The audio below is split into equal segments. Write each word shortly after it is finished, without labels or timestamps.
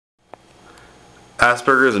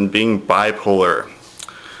Asperger's and being bipolar.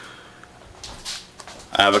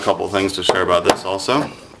 I have a couple things to share about this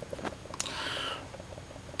also.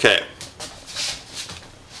 Okay.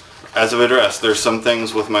 As I've addressed, there's some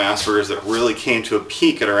things with my Asperger's that really came to a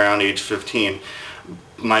peak at around age 15.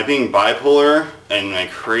 My being bipolar and my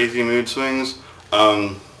crazy mood swings,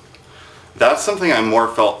 that's something I more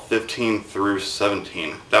felt 15 through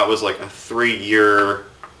 17. That was like a 3-year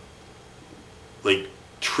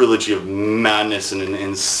trilogy of madness and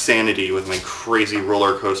insanity with my crazy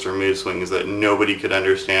roller coaster mood swings that nobody could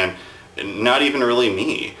understand, and not even really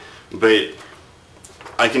me. But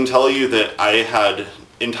I can tell you that I had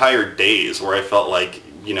entire days where I felt like,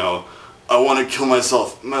 you know, I want to kill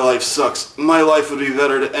myself. My life sucks. My life would be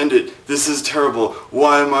better to end it. This is terrible.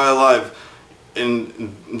 Why am I alive?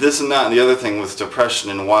 And this and that and the other thing with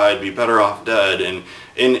depression and why I'd be better off dead. And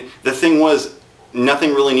the thing was,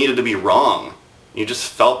 nothing really needed to be wrong. You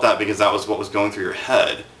just felt that because that was what was going through your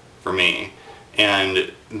head for me.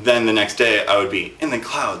 And then the next day I would be in the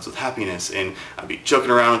clouds with happiness, and I'd be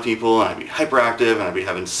joking around with people, and I'd be hyperactive, and I'd be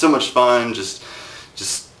having so much fun just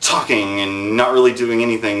talking and not really doing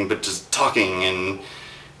anything but just talking,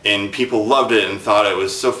 and people loved it and thought it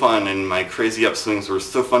was so fun, and my crazy upswings were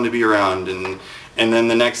so fun to be around, and then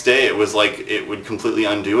the next day it was like it would completely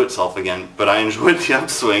undo itself again. But I enjoyed the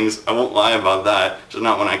upswings, I won't lie about that, just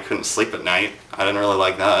not when I couldn't sleep at night. I didn't really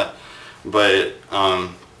like that. But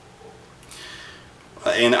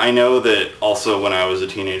and I know that also when I was a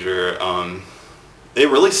teenager, it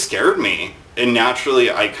really scared me, and naturally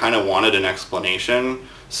I kind of wanted an explanation.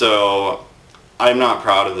 So I'm not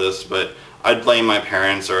proud of this, but I'd blame my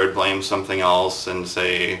parents or I'd blame something else and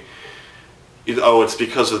say, oh, it's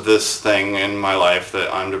because of this thing in my life that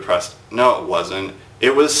I'm depressed. No, it wasn't.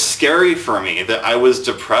 It was scary for me that I was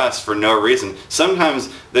depressed for no reason. Sometimes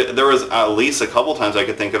there was at least a couple times I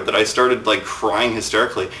could think of that I started like crying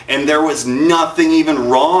hysterically, and there was nothing even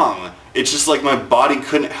wrong. It's just like my body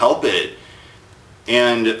couldn't help it.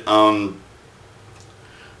 And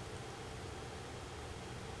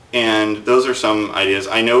those are some ideas.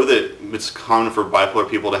 I know that it's common for bipolar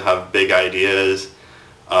people to have big ideas.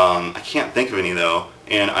 I can't think of any though.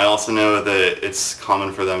 And I also know that it's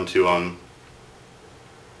common for them to,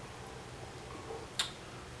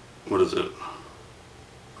 what is it?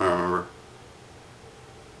 I don't remember.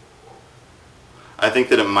 I think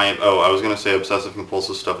that it might, I was going to say obsessive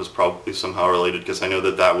compulsive stuff is probably somehow related, because I know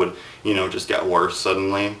that that would, you know, just get worse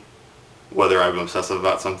suddenly. Whether I'm obsessive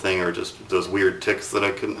about something or just those weird tics that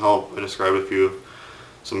I couldn't help. I described a few of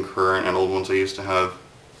some current and old ones I used to have.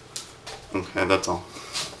 Okay, that's all.